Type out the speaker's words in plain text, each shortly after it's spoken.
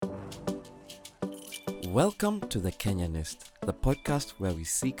Welcome to The Kenyanist, the podcast where we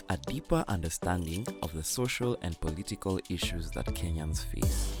seek a deeper understanding of the social and political issues that Kenyans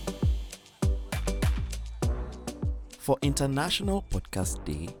face. For International Podcast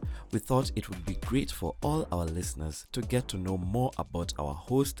Day, we thought it would be great for all our listeners to get to know more about our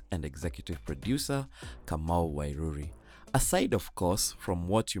host and executive producer, Kamau Wairuri, aside of course from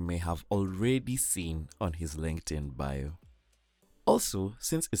what you may have already seen on his LinkedIn bio. Also,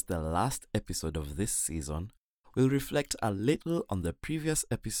 since it's the last episode of this season, we'll reflect a little on the previous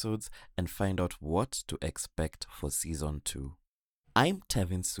episodes and find out what to expect for season 2. I'm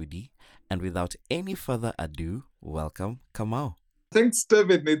Tevin Sudi, and without any further ado, welcome Kamau. Thanks,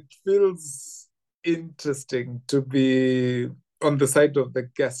 Tevin. It feels interesting to be on the side of the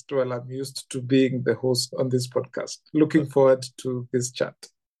guest while I'm used to being the host on this podcast. Looking forward to this chat.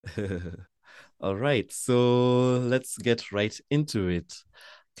 All right, so let's get right into it.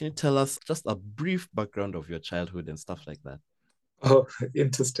 Can you tell us just a brief background of your childhood and stuff like that? Oh,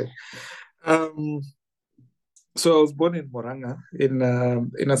 interesting. So I was born in Murang'a,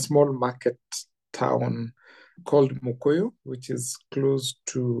 in a small market town called Mukoyo, which is close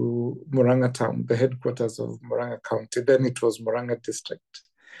to Murang'a town, the headquarters of Murang'a County. Then it was Murang'a district.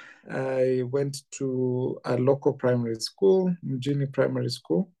 I went to a local primary school, Mjini Primary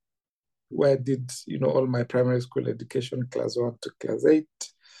School, where I did, all my primary school education, class 1 to class 8.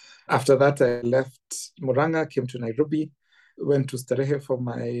 After that, I left Murang'a, came to Nairobi, went to Starehe for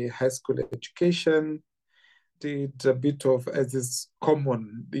my high school education, did a bit of, as is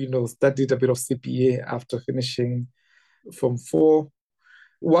common, studied a bit of CPA after finishing Form 4,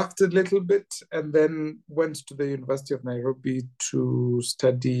 worked a little bit, and then went to the University of Nairobi to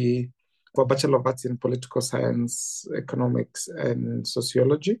study for Bachelor of Arts in Political Science, Economics, and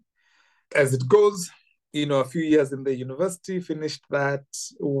Sociology. As it goes, a few years in the university, finished that,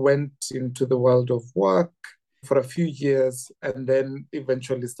 went into the world of work for a few years, and then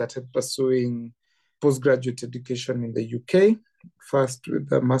eventually started pursuing postgraduate education in the UK, first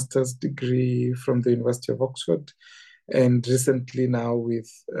with a master's degree from the University of Oxford, and recently now with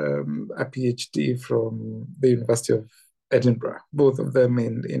a PhD from the University of Edinburgh, both of them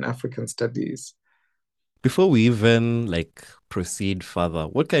in African studies. Before we even proceed further,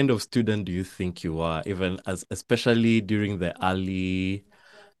 what kind of student do you think you are, especially during the early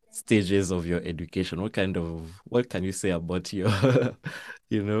stages of your education? What can you say about your,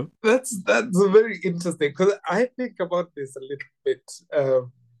 That's very interesting because I think about this a little bit.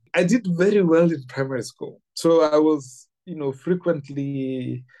 I did very well in primary school. So I was,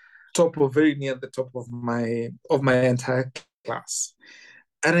 frequently top or very near the top of my entire class.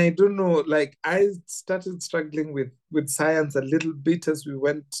 And I don't know, I started struggling with science a little bit as we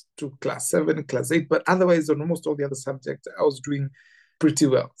went to class 7, class 8, but otherwise on almost all the other subjects, I was doing pretty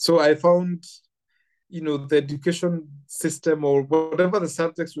well. So I found, the education system or whatever the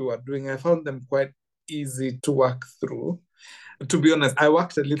subjects we were doing, I found them quite easy to work through. To be honest, I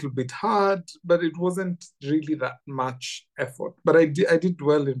worked a little bit hard, but it wasn't really that much effort. But I did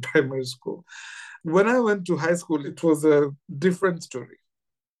well in primary school. When I went to high school, it was a different story.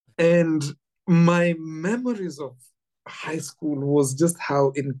 And my memories of high school was just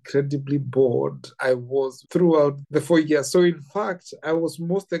how incredibly bored I was throughout the 4 years. So in fact, I was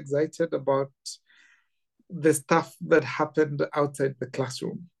most excited about the stuff that happened outside the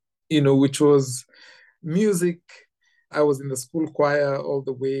classroom, which was music. I was in the school choir all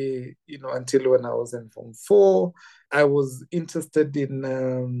the way, until when I was in Form 4. I was interested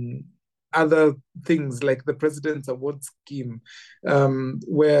in other things like the President's Award Scheme,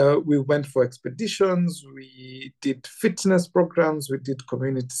 where we went for expeditions, we did fitness programs, we did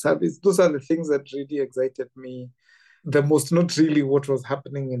community service. Those are the things that really excited me the most, not really what was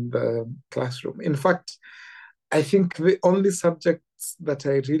happening in the classroom. In fact, I think the only subjects that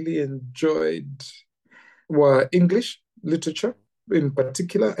I really enjoyed were English, literature in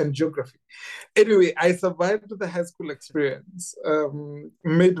particular, and geography. Anyway, I survived the high school experience,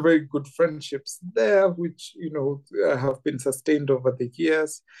 made very good friendships there, which, have been sustained over the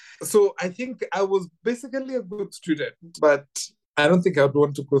years. So I think I was basically a good student, but I don't think I'd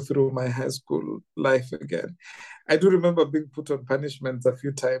want to go through my high school life again. I do remember being put on punishments a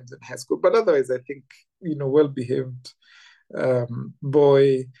few times in high school, but otherwise I think, well-behaved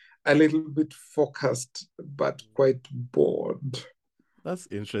boy, a little bit focused, but quite bored. That's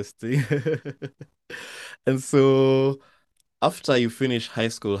interesting. And so after you finish high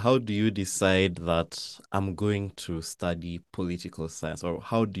school, how do you decide that I'm going to study political science, or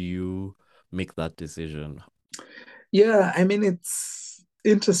how do you make that decision? Yeah, I mean, it's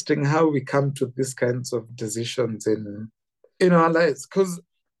interesting how we come to these kinds of decisions in our lives, because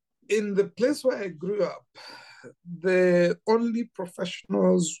In the place where I grew up, the only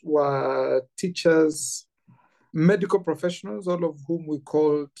professionals were teachers, medical professionals, all of whom we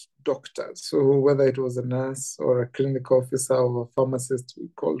called doctors. So whether it was a nurse or a clinical officer or a pharmacist, we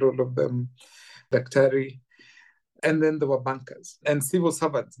called all of them daktari. And then there were bankers and civil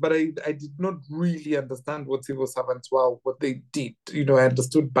servants. But I did not really understand what civil servants were, what they did. I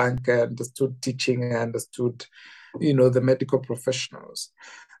understood banker, I understood teaching, I understood, the medical professionals.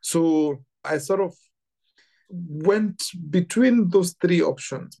 So I sort of went between those three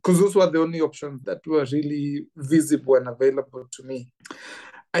options because those were the only options that were really visible and available to me.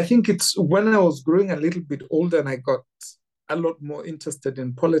 I think it's when I was growing a little bit older and I got a lot more interested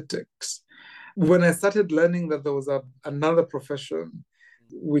in politics, when I started learning that there was another profession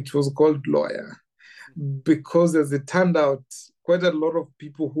which was called lawyer, because as it turned out, quite a lot of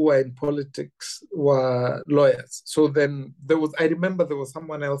people who are in politics were lawyers. So then I remember there was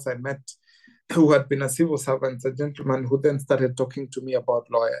someone else I met who had been a civil servant, a gentleman who then started talking to me about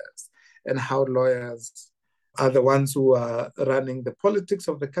lawyers and how lawyers are the ones who are running the politics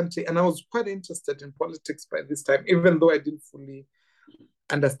of the country. And I was quite interested in politics by this time, even though I didn't fully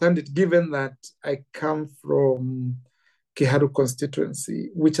understand it, given that I come from Kiharu constituency,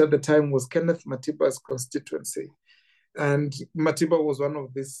 which at the time was Kenneth Matiba's constituency. And Matiba was one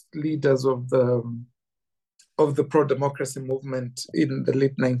of these leaders of the pro-democracy movement in the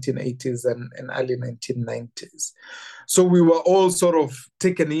late 1980s and early 1990s. So we were all sort of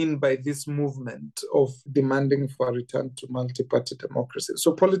taken in by this movement of demanding for a return to multi-party democracy.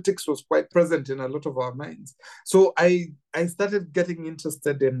 So politics was quite present in a lot of our minds. So I started getting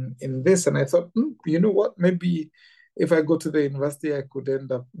interested in this, and I thought, you know what, maybe if I go to the university, I could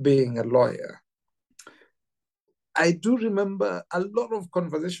end up being a lawyer. I do remember a lot of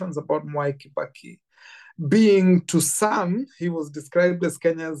conversations about Mwai Kibaki. Being to some, he was described as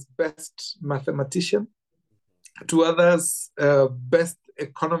Kenya's best mathematician, to others, best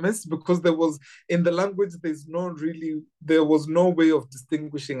economist, because there was, in the language, there was no way of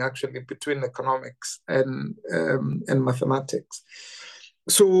distinguishing actually between economics and mathematics.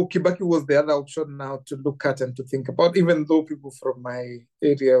 So Kibaki was the other option now to look at and to think about, even though people from my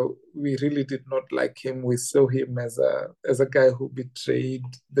area, we really did not like him. We saw him as a guy who betrayed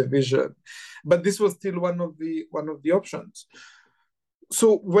the vision. But this was still one of the options.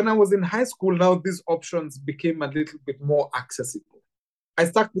 So when I was in high school, now these options became a little bit more accessible. I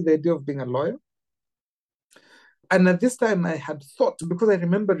stuck with the idea of being a lawyer. And at this time I had thought, because I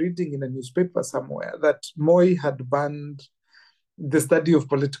remember reading in a newspaper somewhere that Moi had banned the study of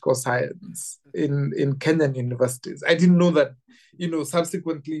political science in Kenyan universities. I didn't know that,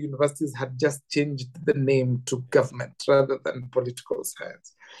 subsequently universities had just changed the name to government rather than political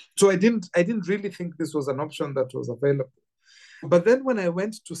science. So I didn't really think this was an option that was available. But then when I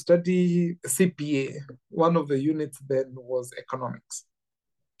went to study CPA, one of the units then was economics.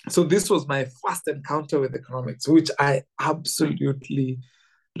 So this was my first encounter with economics, which I absolutely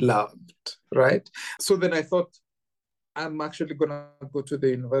loved, right? So then I thought, I'm actually going to go to the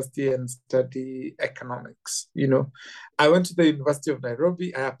university and study economics. I went to the University of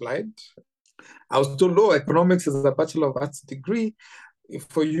Nairobi. I applied. I was told, economics is a Bachelor of Arts degree.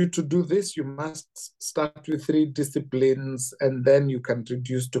 For you to do this, you must start with 3 disciplines, and then you can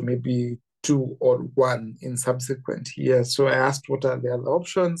reduce to maybe 2 or 1 in subsequent years. So I asked, what are the other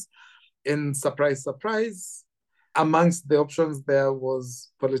options? And surprise, surprise, amongst the options there was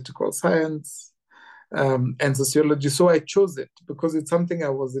political science, and sociology. So I chose it because it's something I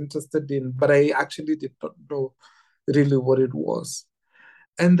was interested in, but I actually did not know really what it was.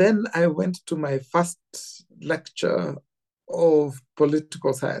 And then I went to my first lecture of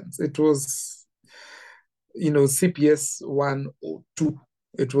political science. It was, CPS 1 or 2.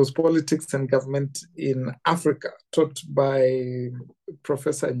 It was politics and government in Africa, taught by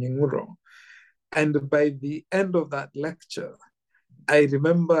Professor Nyinguro. And by the end of that lecture, I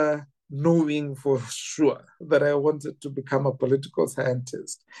remember knowing for sure that I wanted to become a political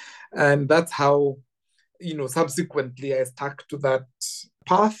scientist. And that's how, subsequently I stuck to that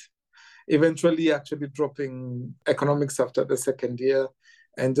path, eventually actually dropping economics after the second year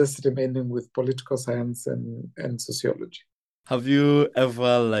and just remaining with political science and sociology. Have you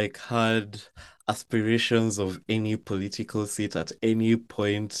ever had aspirations of any political seat at any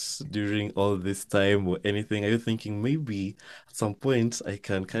point during all this time or anything? Are you thinking maybe at some point I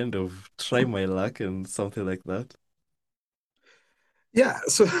can kind of try my luck and something like that? Yeah,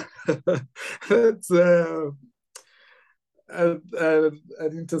 so that's an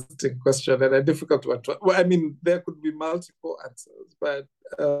interesting question and a difficult one. Well, I mean, there could be multiple answers, but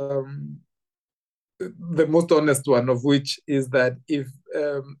the most honest one of which is that if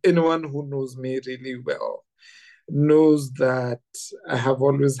anyone who knows me really well knows that I have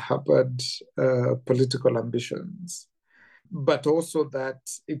always harbored political ambitions, but also that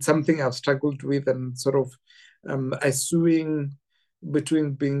it's something I've struggled with and sort of I swing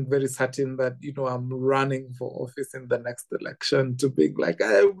between being very certain that, I'm running for office in the next election to being like,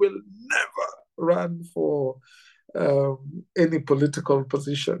 I will never run for any political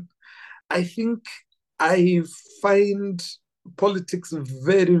position. I think I find politics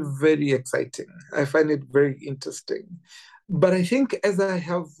very, very exciting. I find it very interesting. But I think as I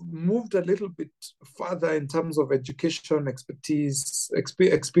have moved a little bit further in terms of education, expertise,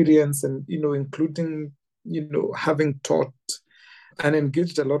 experience, and, including, having taught and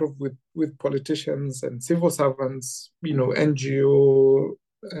engaged a lot with politicians and civil servants, NGO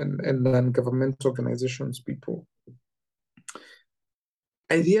and non-government organizations people,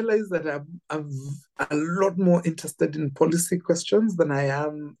 I realize that I'm a lot more interested in policy questions than I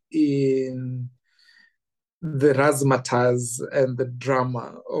am in the razzmatazz and the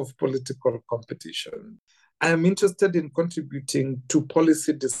drama of political competition. I am interested in contributing to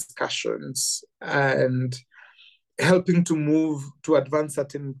policy discussions and helping to advance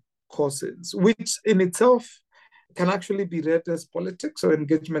certain causes, which in itself can actually be read as politics or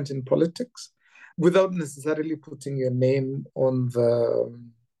engagement in politics, without necessarily putting your name on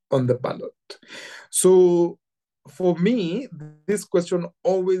the ballot. So for me, this question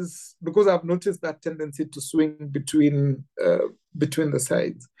always, because I've noticed that tendency to swing between the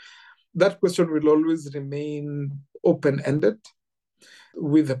sides, that question will always remain open-ended,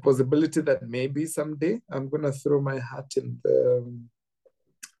 with the possibility that maybe someday I'm going to throw my hat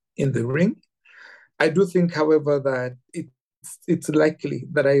in the ring. I do think, however, that it's likely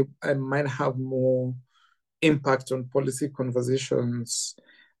that I might have more impact on policy conversations,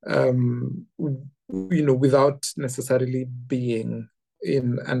 without necessarily being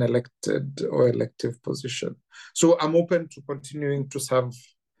in an elected or elective position. So I'm open to continuing to serve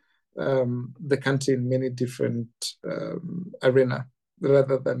the country in many different arenas,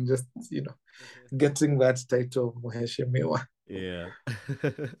 rather than just, getting that title of Mheshimiwa. Yeah.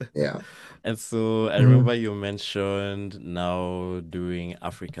 Yeah. And so I remember you mentioned now doing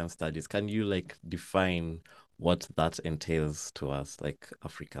African studies. Can you define what that entails to us, like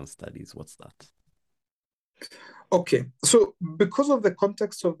African studies? What's that? Okay. So because of the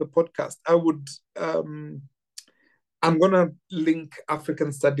context of the podcast, I'm going to link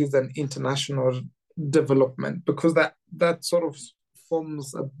African studies and international development, because that sort of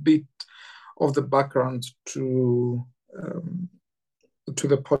forms a bit of the background to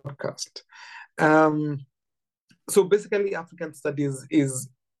the podcast. So basically, African studies is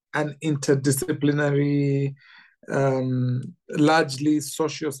an interdisciplinary, largely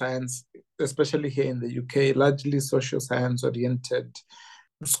social science, especially here in the UK, largely social science oriented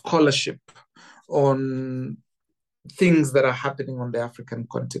scholarship on things that are happening on the African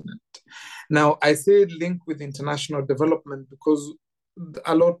continent. Now, I say link with international development because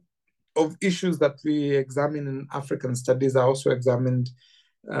a lot of issues that we examine in African studies are also examined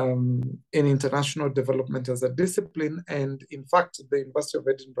in international development as a discipline. And in fact, the University of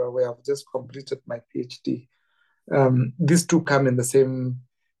Edinburgh, where I've just completed my PhD, these two come in the same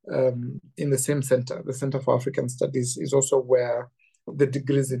center. The Center for African Studies is also where the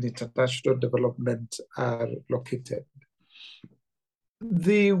degrees in international development are located.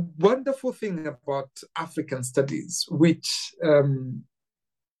 The wonderful thing about African studies, which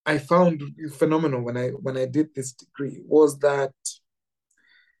I found phenomenal when I did this degree, was that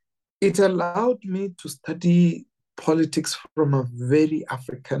it allowed me to study politics from a very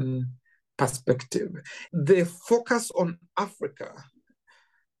African perspective. The focus on Africa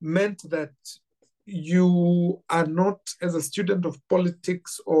meant that you are not, as a student of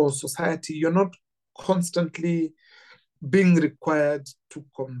politics or society, you're not constantly being required to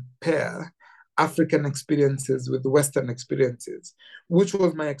compare African experiences with Western experiences, which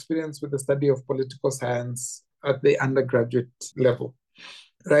was my experience with the study of political science at the undergraduate level,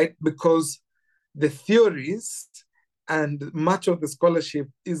 right? Because the theories and much of the scholarship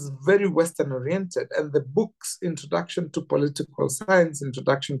is very Western oriented, and the books, Introduction to Political Science,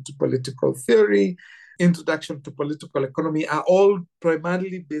 Introduction to Political Theory, Introduction to Political Economy, are all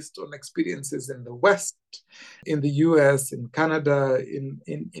primarily based on experiences in the West, in the US, in Canada,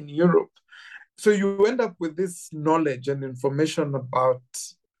 in Europe. So you end up with this knowledge and information about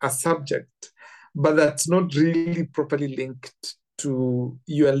a subject, but that's not really properly linked to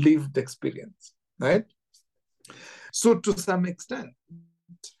your lived experience, right? So to some extent,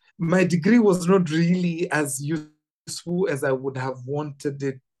 my degree was not really as useful as I would have wanted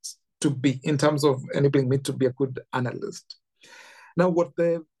it to be in terms of enabling me to be a good analyst. Now, what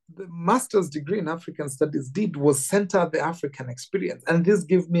the master's degree in African studies did was center the African experience. And this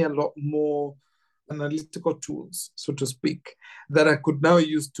gave me a lot more analytical tools, so to speak, that I could now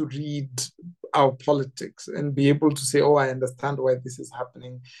use to read our politics and be able to say, oh, I understand why this is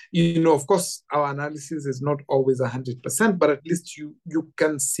happening. Of course, our analysis is not always 100%, but at least you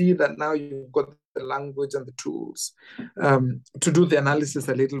can see that now you've got the language and the tools to do the analysis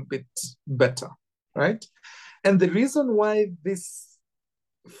a little bit better, right? And the reason why this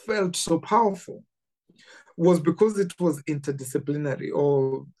felt so powerful was because it was interdisciplinary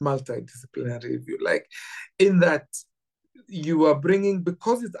or multidisciplinary, if you like, in that you are bringing,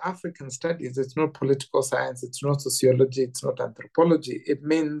 because it's African studies, it's not political science, it's not sociology, it's not anthropology. It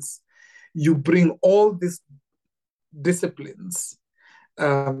means you bring all these disciplines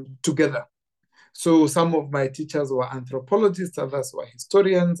together. So some of my teachers were anthropologists, others were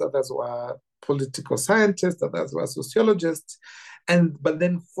historians, others were political scientists, others were sociologists, but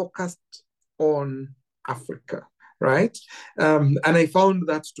then focused on Africa, right? And I found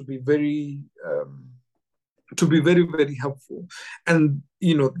that to be very, very helpful. And,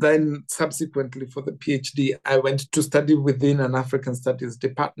 then subsequently for the PhD, I went to study within an African studies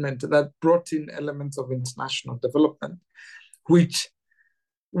department that brought in elements of international development, which,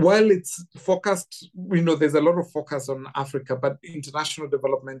 while it's focused, there's a lot of focus on Africa, but international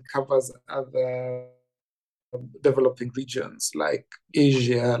development covers other developing regions like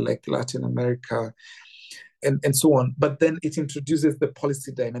Asia, like Latin America, and so on. But then it introduces the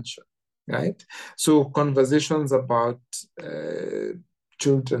policy dimension, right? So conversations about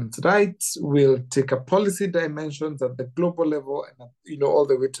children's rights will take a policy dimensions at the global level and, all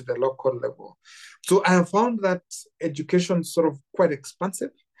the way to the local level. So I have found that education sort of quite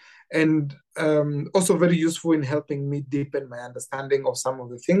expansive and also very useful in helping me deepen my understanding of some of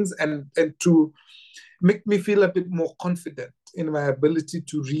the things and to make me feel a bit more confident in my ability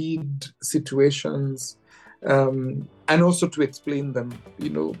to read situations and also to explain them,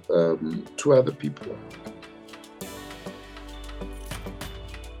 to other people.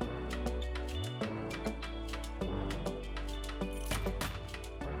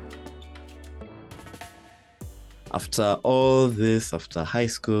 After all this, after high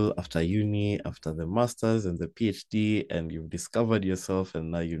school, after uni, after the master's and the PhD, and you've discovered yourself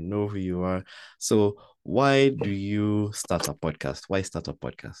and now you know who you are. So why do you start a podcast? Why start a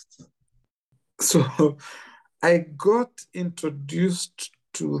podcast? So I got introduced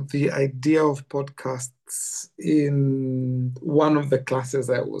to the idea of podcasts in one of the classes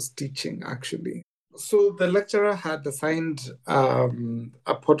I was teaching, actually. So the lecturer had assigned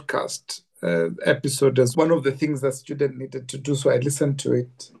a podcast episode as one of the things that student needed to do. So I listened to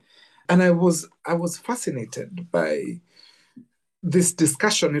it, and I was fascinated by this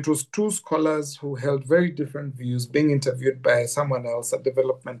discussion. It was two scholars who held very different views being interviewed by someone else, a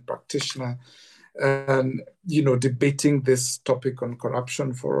development practitioner, and debating this topic on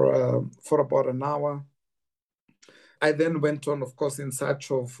corruption for about an hour. I then went on, of course, in search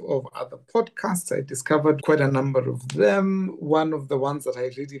of other podcasts. I discovered quite a number of them. One of the ones that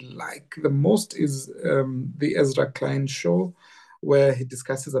I really like the most is the Ezra Klein Show, where he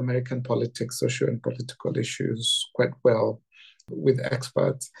discusses American politics, social and political issues quite well with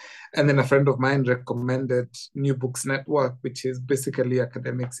experts. And then a friend of mine recommended New Books Network, which is basically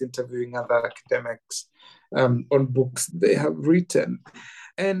academics interviewing other academics on books they have written.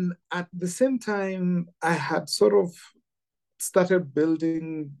 And at the same time, I had sort of started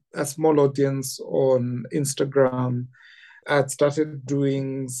building a small audience on Instagram. I'd started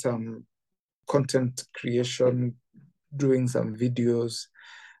doing some content creation, doing some videos.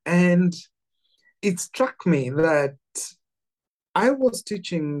 And it struck me that I was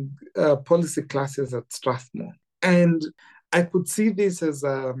teaching policy classes at Strathmore. And I could see this as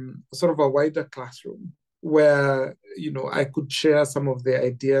sort of a wider classroom where, I could share some of the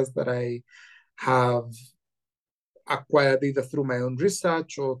ideas that I have acquired either through my own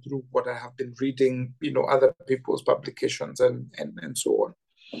research or through what I have been reading, other people's publications and so on.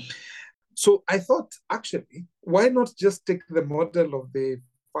 So I thought, actually, why not just take the model of the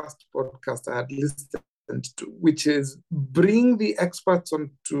first podcast I had listened to, which is bring the experts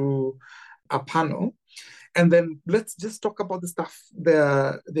onto a panel, and then let's just talk about the stuff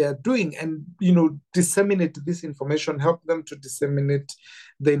they're doing and, disseminate this information, help them to disseminate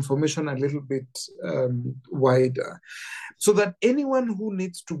the information a little bit wider, so that anyone who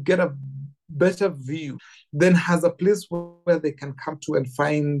needs to get a better view then has a place where they can come to and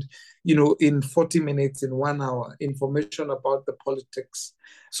find, in 40 minutes, in 1 hour, information about the politics.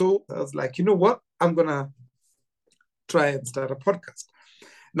 So I was like, you know what? I'm going to try and start a podcast.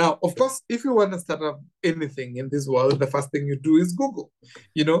 Now, of course, if you want to start up anything in this world, the first thing you do is Google,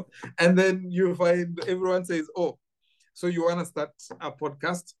 and then you find everyone says, oh, so you want to start a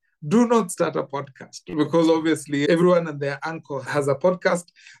podcast? Do not start a podcast, because obviously everyone and their uncle has a podcast,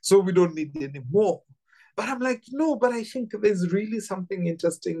 so we don't need any more. But I'm like, no, but I think there's really something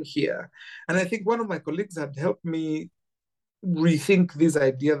interesting here. And I think one of my colleagues had helped me rethink this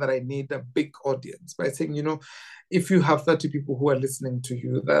idea that I need a big audience by saying, if you have 30 people who are listening to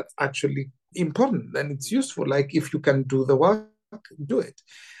you, that's actually important and it's useful. Like, if you can do the work, do it.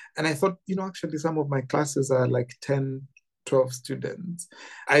 And I thought, actually, some of my classes are like 10, 12 students.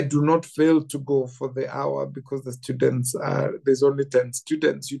 I do not fail to go for the hour because there's only 10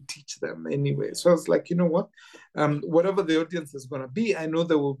 students. You teach them anyway. So I was like, you know what? Whatever the audience is going to be, I know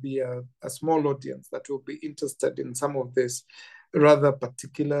there will be a small audience that will be interested in some of this rather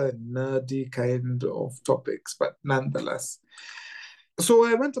particular and nerdy kind of topics, but nonetheless. So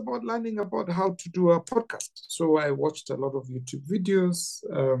I went about learning about how to do a podcast. So I watched a lot of YouTube videos.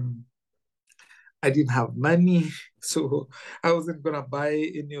 I didn't have money, so I wasn't going to buy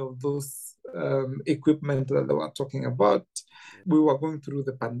any of those equipment that they were talking about. We were going through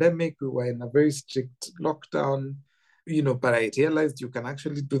the pandemic. We were in a very strict lockdown, but I realized you can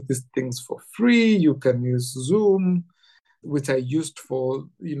actually do these things for free. You can use Zoom, which I used for,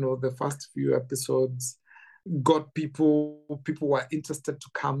 the first few episodes. Got people were interested to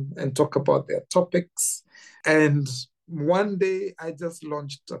come and talk about their topics. And one day I just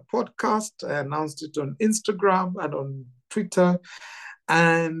launched a podcast. I announced it on Instagram and on Twitter.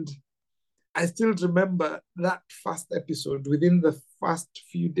 And I still remember that first episode. Within the first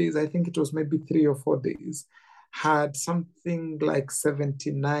few days, I think it was maybe 3 or 4 days, had something like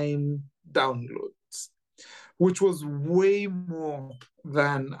 79 downloads, which was way more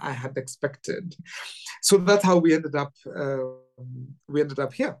than I had expected. So that's how we ended up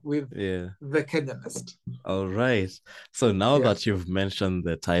here with The Kenyanist. All right. So now that you've mentioned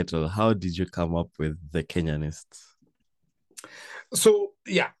the title, how did you come up with The Kenyanist? So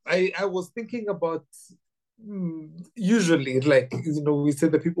I was thinking about usually, like, we say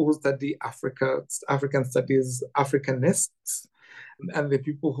the people who study African studies, Africanists, and the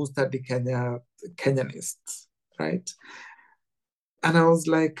people who study Kenya, Kenyanists, right? And I was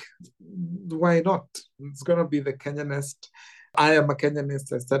like, why not? It's going to be The Kenyanist. I am a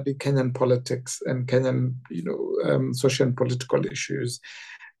Kenyanist. I study Kenyan politics and Kenyan, social and political issues.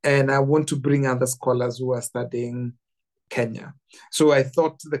 And I want to bring other scholars who are studying Kenya. So I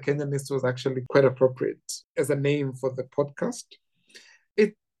thought The Kenyanist was actually quite appropriate as a name for the podcast.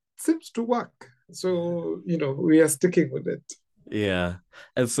 It seems to work. So, we are sticking with it. Yeah.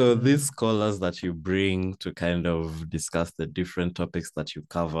 And so these scholars that you bring to kind of discuss the different topics that you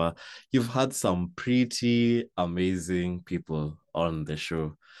cover, you've had some pretty amazing people on the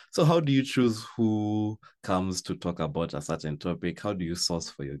show. So how do you choose who comes to talk about a certain topic? How do you source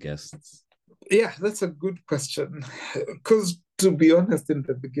for your guests? Yeah, that's a good question. Because to be honest, in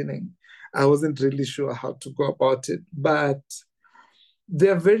the beginning, I wasn't really sure how to go about it. But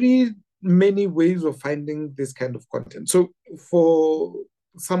there are very many ways of finding this kind of content. So for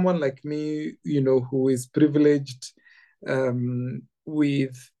someone like me, who is privileged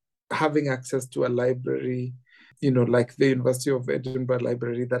with having access to a library, like the University of Edinburgh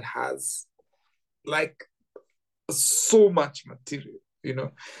Library that has like so much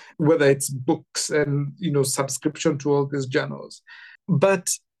material, whether it's books and, subscription to all these journals. But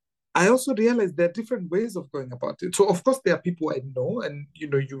I also realized there are different ways of going about it. So, of course, there are people I know and, you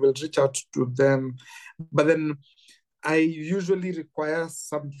will reach out to them. But then I usually require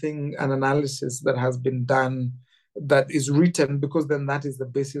an analysis that has been done, that is written, because then that is the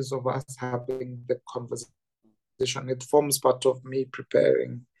basis of us having the conversation. It forms part of me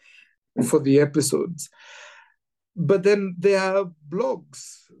preparing for the episodes. But then there are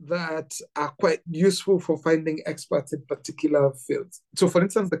blogs that are quite useful for finding experts in particular fields. So, for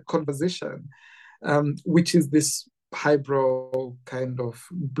instance, The Conversation, which is this highbrow kind of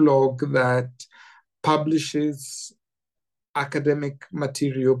blog that publishes academic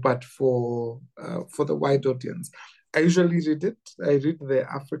material, but for the wide audience. I usually read it. I read the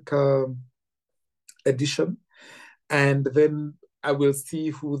Africa edition, and then I will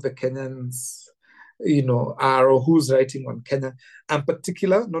see who the Kenyans are, or who's writing on Kenya. I'm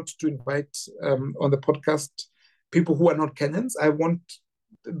particular not to invite on the podcast people who are not Kenyans. I want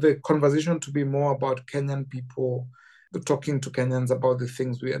the conversation to be more about Kenyan people talking to Kenyans about the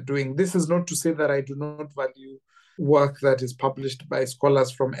things we are doing. This is not to say that I do not value work that is published by scholars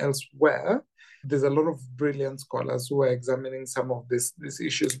from elsewhere. There's a lot of brilliant scholars who are examining some of these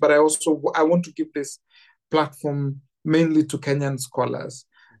issues, but I want to give this platform mainly to Kenyan scholars,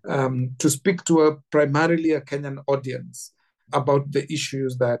 to speak to primarily a Kenyan audience about the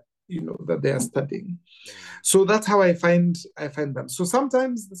issues that that they are studying. So that's how I find them. So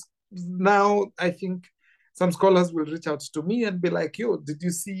sometimes now I think some scholars will reach out to me and be like, "Yo, did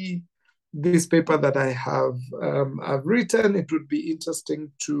you see this paper that I've written? It would be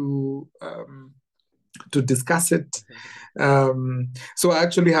interesting to discuss it." So I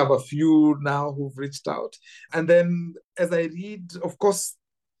actually have a few now who've reached out. And then as I read, of course,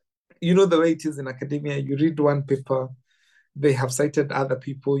 the way it is in academia, you read one paper, they have cited other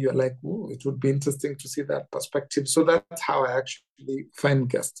people, you're like, oh, it would be interesting to see that perspective. So that's how I actually find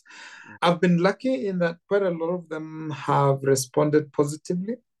guests. I've been lucky in that quite a lot of them have responded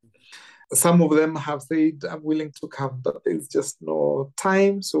positively. Some of them have said, I'm willing to come, but there's just no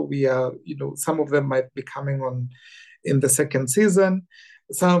time. So we are, some of them might be coming on in the second season.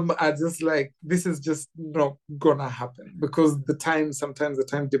 Some are just like, this is just not gonna happen because sometimes the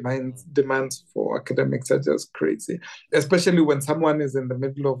time demands for academics are just crazy, especially when someone is in the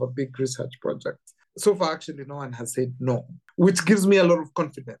middle of a big research project. So far, actually, no one has said no, which gives me a lot of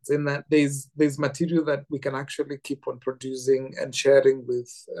confidence in that there's material that we can actually keep on producing and sharing with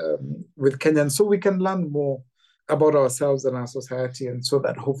Kenyans, so we can learn more about ourselves and our society, and so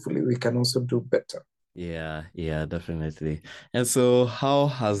that hopefully we can also do better. Yeah, definitely. And so how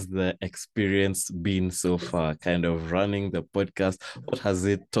has the experience been so far, kind of running the podcast? What has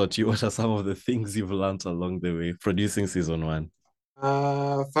it taught you? What are some of the things you've learned along the way producing season 1?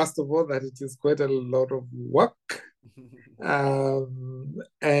 First of all, that it is quite a lot of work.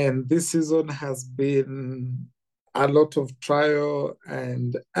 And this season has been a lot of trial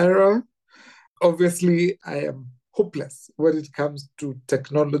and error. Obviously, I am hopeless when it comes to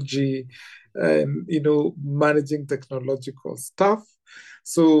technology and, managing technological stuff.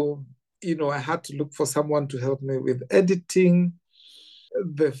 So, I had to look for someone to help me with editing.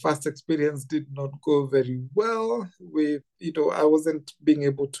 The first experience did not go very well with, I wasn't being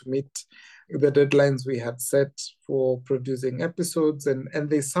able to meet the deadlines we had set for producing episodes. And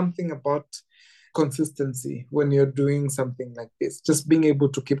there's something about consistency when you're doing something like this. Just being able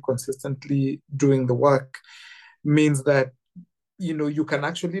to keep consistently doing the work means that, you can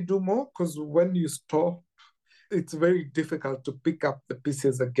actually do more, because when you stop, it's very difficult to pick up the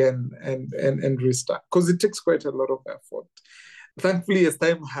pieces again and restart, because it takes quite a lot of effort. Thankfully, as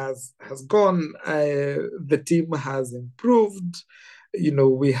time has gone, the team has improved.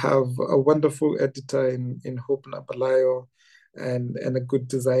 We have a wonderful editor in Hope Nabalayo and a good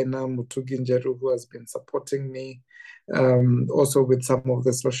designer, Mutugi Njeru, who has been supporting me, also with some of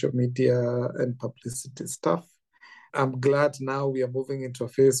the social media and publicity stuff. I'm glad now we are moving into a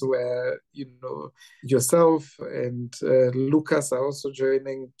phase where, yourself and Lucas are also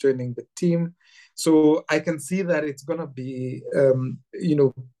joining the team. So I can see that it's going to be,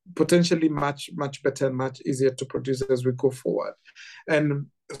 potentially much, much better and much easier to produce as we go forward. And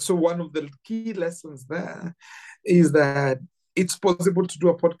so one of the key lessons there is that it's possible to do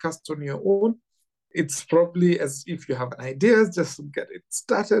a podcast on your own. It's probably as if you have an idea, just get it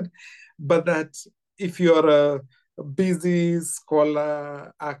started. But that if you're a busy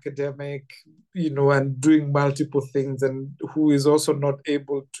scholar, academic, and doing multiple things, and who is also not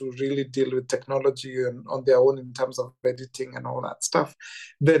able to really deal with technology and on their own in terms of editing and all that stuff,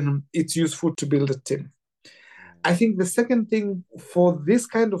 then it's useful to build a team. I think the second thing for this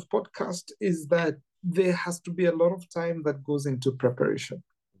kind of podcast is that there has to be a lot of time that goes into preparation,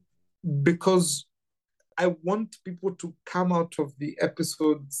 because I want people to come out of the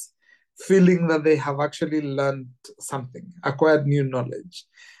episodes feeling that they have actually learned something, acquired new knowledge,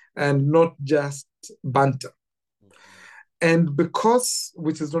 and not just banter. And because,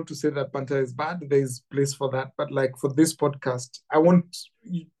 which is not to say that banter is bad, there is place for that. But like for this podcast, I want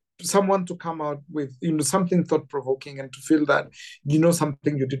someone to come out with, something thought-provoking, and to feel that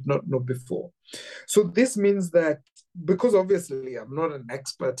something you did not know before. So this means that, because obviously I'm not an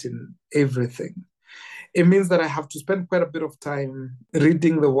expert in everything, it means that I have to spend quite a bit of time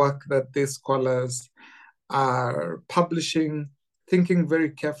reading the work that these scholars are publishing, thinking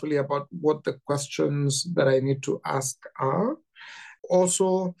very carefully about what the questions that I need to ask are.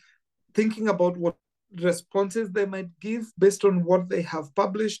 Also, thinking about what responses they might give based on what they have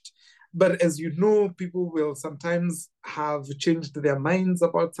published. But as you know, people will sometimes have changed their minds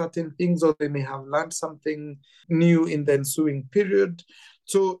about certain things, or they may have learned something new in the ensuing period.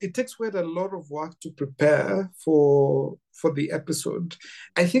 So it takes quite a lot of work to prepare for the episode.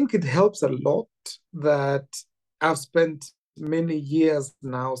 I think it helps a lot that I've spent many years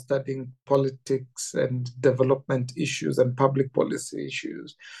now studying politics and development issues and public policy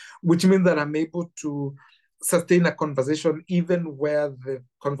issues, which means that I'm able to sustain a conversation, even where the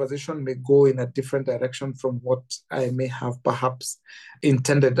conversation may go in a different direction from what I may have perhaps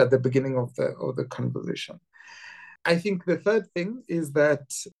intended at the beginning of the conversation. I think the third thing is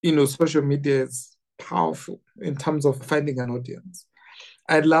that, social media is powerful in terms of finding an audience.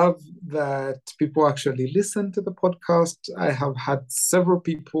 I love that people actually listen to the podcast. I have had several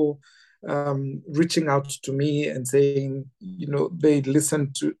people reaching out to me and saying, they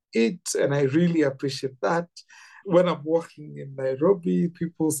listen to it, and I really appreciate that. When I'm walking in Nairobi,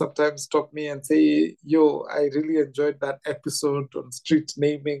 people sometimes stop me and say, yo, I really enjoyed that episode on street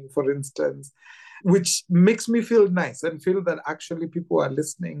naming, for instance, which makes me feel nice and feel that actually people are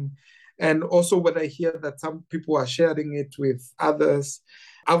listening. And also when I hear that some people are sharing it with others.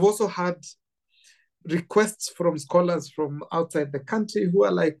 I've also had requests from scholars from outside the country who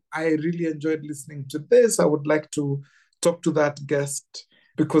are like, I really enjoyed listening to this. I would like to talk to that guest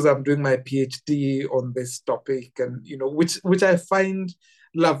because I'm doing my PhD on this topic, and which I find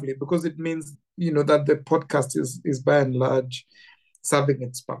lovely, because it means that the podcast is by and large serving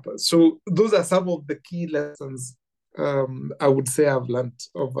its purpose. So those are some of the key lessons I would say I've learned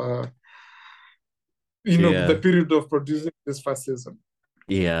over the period of producing this first season.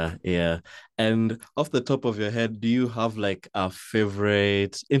 Yeah. And off the top of your head, do you have like a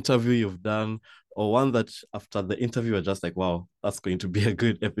favorite interview you've done, or one that after the interview you're just like, wow, that's going to be a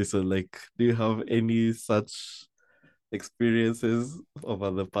good episode? Like, do you have any such experiences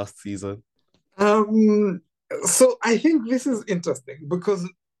over the past season? So I think this is interesting because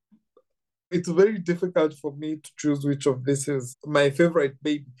it's very difficult for me to choose which of this is my favorite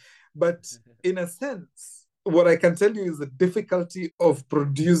baby. But in a sense, what I can tell you is the difficulty of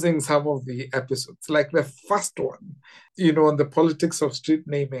producing some of the episodes. Like the first one, on the politics of street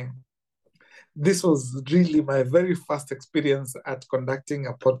naming. This was really my very first experience at conducting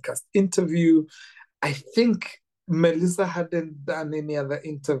a podcast interview. I think Melissa hadn't done any other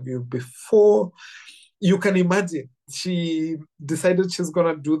interview before. You can imagine, she decided she's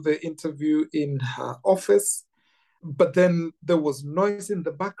going to do the interview in her office, but then there was noise in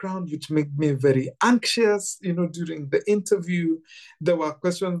the background, which made me very anxious, during the interview. There were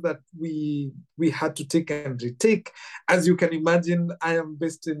questions that we had to take and retake. As you can imagine, I am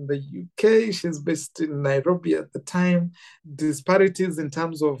based in the UK. She's based in Nairobi at the time. Disparities in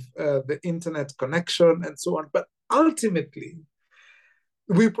terms of the internet connection and so on. But ultimately,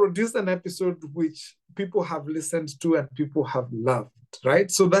 we produced an episode which people have listened to and people have loved, right?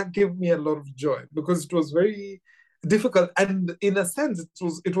 So that gave me a lot of joy because it was very difficult. And in a sense,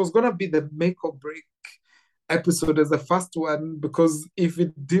 it was going to be the make or break episode as the first one, because if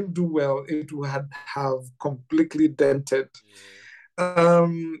it didn't do well, it would have completely dented. I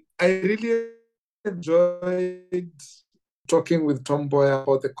really enjoyed talking with Tom Mboya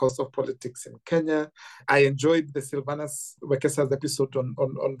about the cost of politics in Kenya. I enjoyed the Sylvanus Wekesa's episode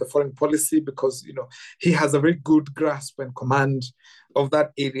on the foreign policy because, he has a very good grasp and command of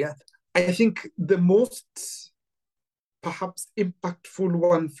that area. I think the most perhaps impactful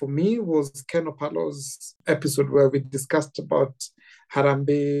one for me was Ken Opalo's episode where we discussed about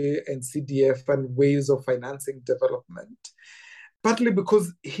Harambee and CDF and ways of financing development, partly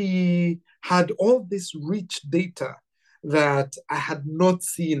because he had all this rich data that I had not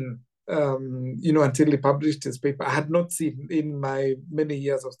seen, until he published his paper. I had not seen in my many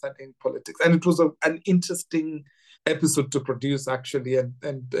years of studying politics. And it was an interesting episode to produce, actually,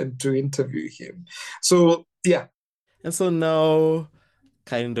 and to interview him. So, yeah. And so now,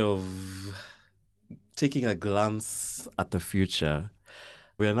 kind of taking a glance at the future,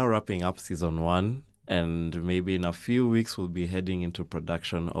 we are now wrapping up season 1, and maybe in a few weeks we'll be heading into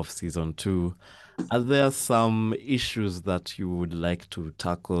production of season 2. Are there some issues that you would like to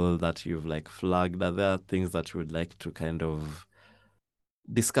tackle, that you've like flagged? Are there things that you would like to kind of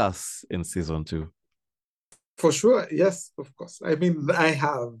discuss in season 2? For sure, yes, of course. I mean, I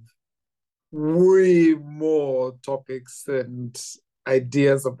have way more topics and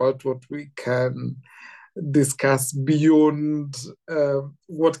ideas about what we can discuss beyond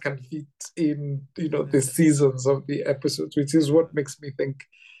what can fit in, the seasons of the episodes, which is what makes me think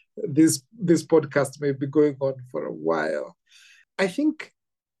this podcast may be going on for a while. I think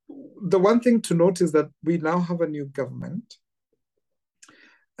the one thing to note is that we now have a new government,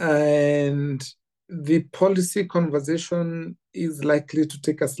 and the policy conversation is likely to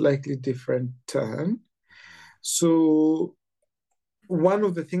take a slightly different turn. So one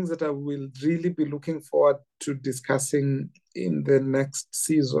of the things that I will really be looking forward to discussing in the next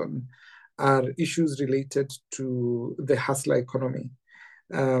season are issues related to the hustler economy,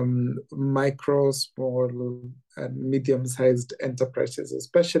 micro, small, and medium-sized enterprises,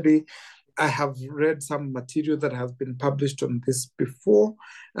 especially. I have read some material that has been published on this before.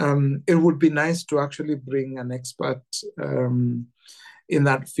 It would be nice to actually bring an expert in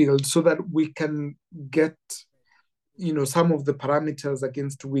that field so that we can get some of the parameters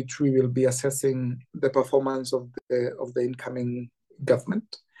against which we will be assessing the performance of the incoming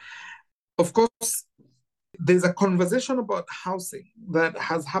government. Of course, there's a conversation about housing that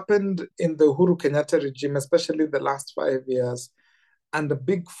has happened in the Uhuru Kenyatta regime, especially the last 5 years, and the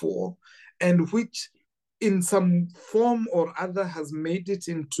Big Four, and which in some form or other has made it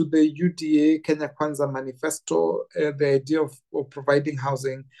into the UDA Kenya Kwanza manifesto, the idea of providing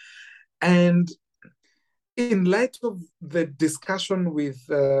housing. And in light of the discussion with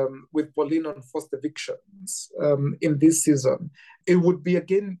Pauline on forced evictions in this season, it would be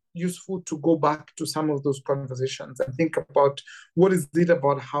again useful to go back to some of those conversations and think about what is it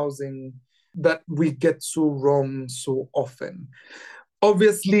about housing that we get so wrong so often.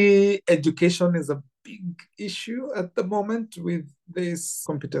 Obviously, education is a big issue at the moment with this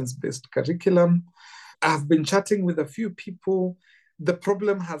competence-based curriculum. I've been chatting with a few people. The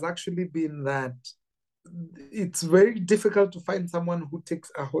problem has actually been that it's very difficult to find someone who takes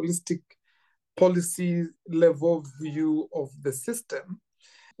a holistic policy level view of the system,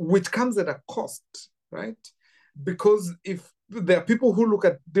 which comes at a cost, right? Because if there are people who look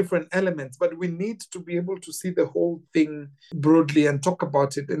at different elements, but we need to be able to see the whole thing broadly and talk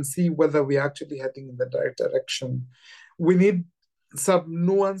about it and see whether we're actually heading in the right direction. We need some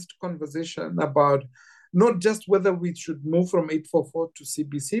nuanced conversation about not just whether we should move from 844 to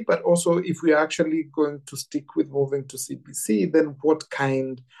CBC, but also if we're actually going to stick with moving to CBC, then what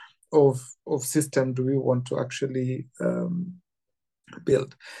kind of system do we want to actually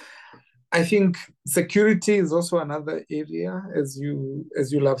build? I think security is also another area, as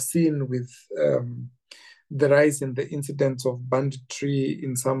you'll have seen with the rise in the incidents of banditry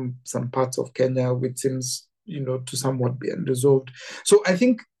in some parts of Kenya, which seems to somewhat be unresolved. So I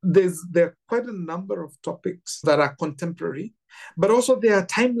think there are quite a number of topics that are contemporary, but also there are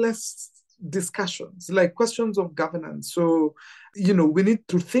timeless discussions, like questions of governance. So, we need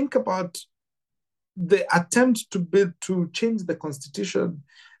to think about the attempt to change the constitution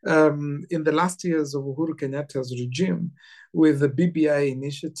in the last years of Uhuru Kenyatta's regime with the BBI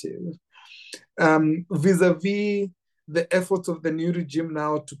initiative, vis-a-vis the efforts of the new regime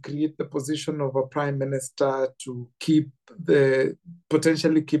now to create the position of a prime minister, to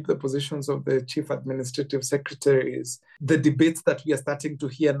potentially keep the positions of the chief administrative secretaries, the debates that we are starting to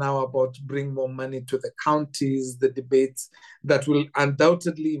hear now about bring more money to the counties, the debates that will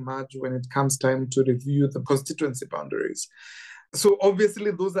undoubtedly emerge when it comes time to review the constituency boundaries. So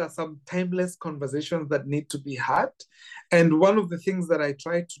obviously those are some timeless conversations that need to be had. And one of the things that I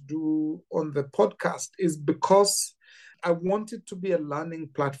try to do on the podcast is, because I want it to be a learning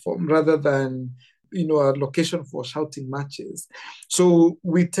platform rather than, a location for shouting matches. So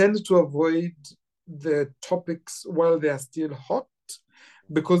we tend to avoid the topics while they are still hot,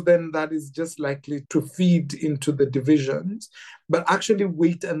 because then that is just likely to feed into the divisions, but actually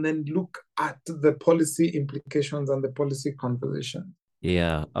wait and then look at the policy implications and the policy conversation.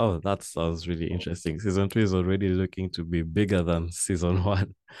 Yeah. Oh, that sounds really interesting. Season 2 is already looking to be bigger than season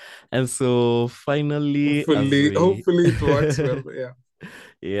 1. And so finally, hopefully it works well. Yeah.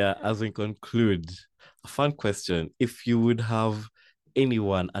 Yeah, as we conclude, a fun question. If you would have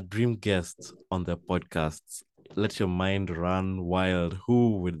anyone, a dream guest on the podcast, let your mind run wild,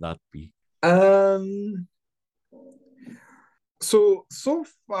 who would that be? So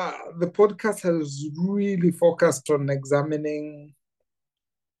far, the podcast has really focused on examining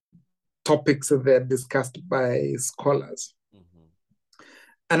topics that are discussed by scholars. Mm-hmm.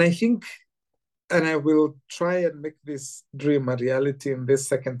 And I think, and I will try and make this dream a reality in this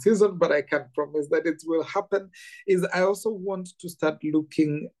second season, but I can't promise that it will happen, is I also want to start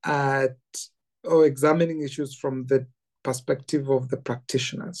looking at or examining issues from the perspective of the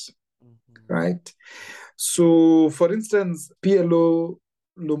practitioners, mm-hmm. right? So, for instance, PLO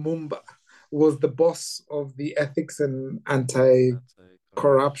Lumumba was the boss of the Ethics and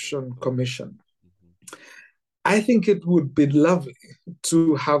Anti-Corruption Commission. Mm-hmm. I think it would be lovely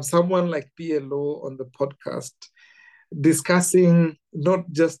to have someone like PLO on the podcast discussing not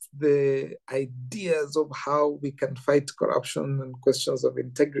just the ideas of how we can fight corruption and questions of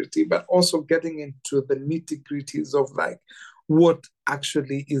integrity, but also getting into the nitty-gritties of what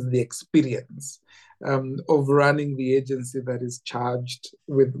actually is the experience of running the agency that is charged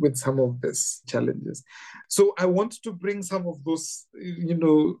with some of these challenges. So I want to bring some of those,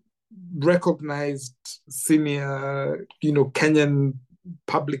 recognized senior, Kenyan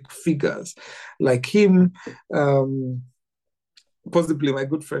public figures like him, possibly my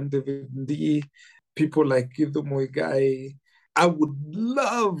good friend David Ndii, people like Kido Moigai. I would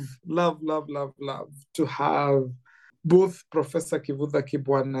love to have both Professor Kivutha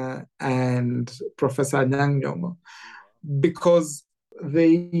Kibwana and Professor Anyang' Nyong'o, because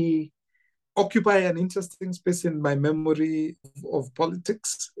they occupy an interesting space in my memory of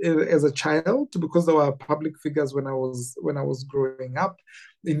politics as a child, because they were public figures when I was growing up.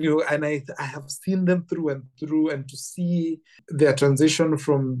 And I have seen them through and through, and to see their transition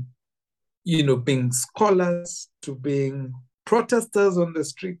from being scholars to being protesters on the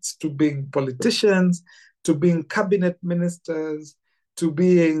streets to being politicians to being cabinet ministers to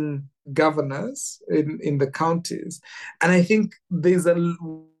being governors in the counties. And I think there's a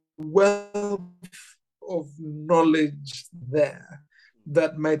wealth of knowledge there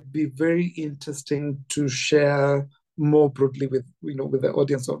that might be very interesting to share more broadly with with the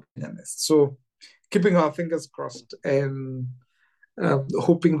audience of Kenyanists. So keeping our fingers crossed and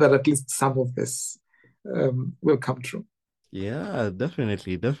hoping that at least some of this will come true. Yeah,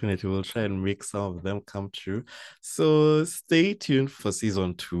 definitely. We'll try and make some of them come true. So stay tuned for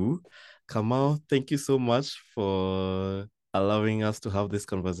season 2. Kamau, thank you so much for allowing us to have this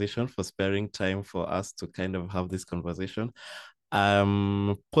conversation, for sparing time for us to kind of have this conversation.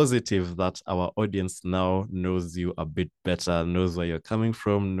 I'm positive that our audience now knows you a bit better, knows where you're coming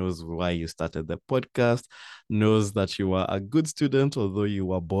from, knows why you started the podcast, knows that you were a good student, although you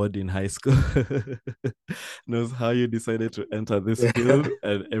were bored in high school, knows how you decided to enter this field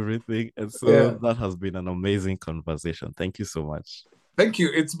and everything. And so that has been an amazing conversation. Thank you so much. Thank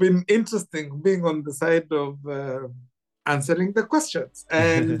you. It's been interesting being on the side of answering the questions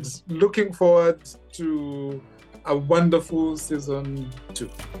and looking forward to a wonderful season 2.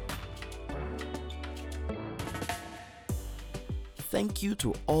 Thank you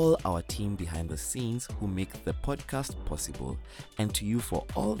to all our team behind the scenes who make the podcast possible, and to you for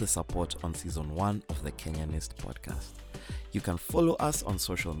all the support on season 1 of the Kenyanist podcast. You can follow us on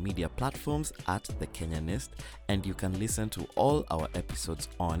social media platforms at The Kenyanist, and you can listen to all our episodes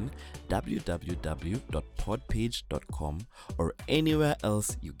on www.podpage.com or anywhere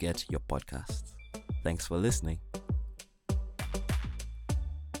else you get your podcasts. Thanks for listening.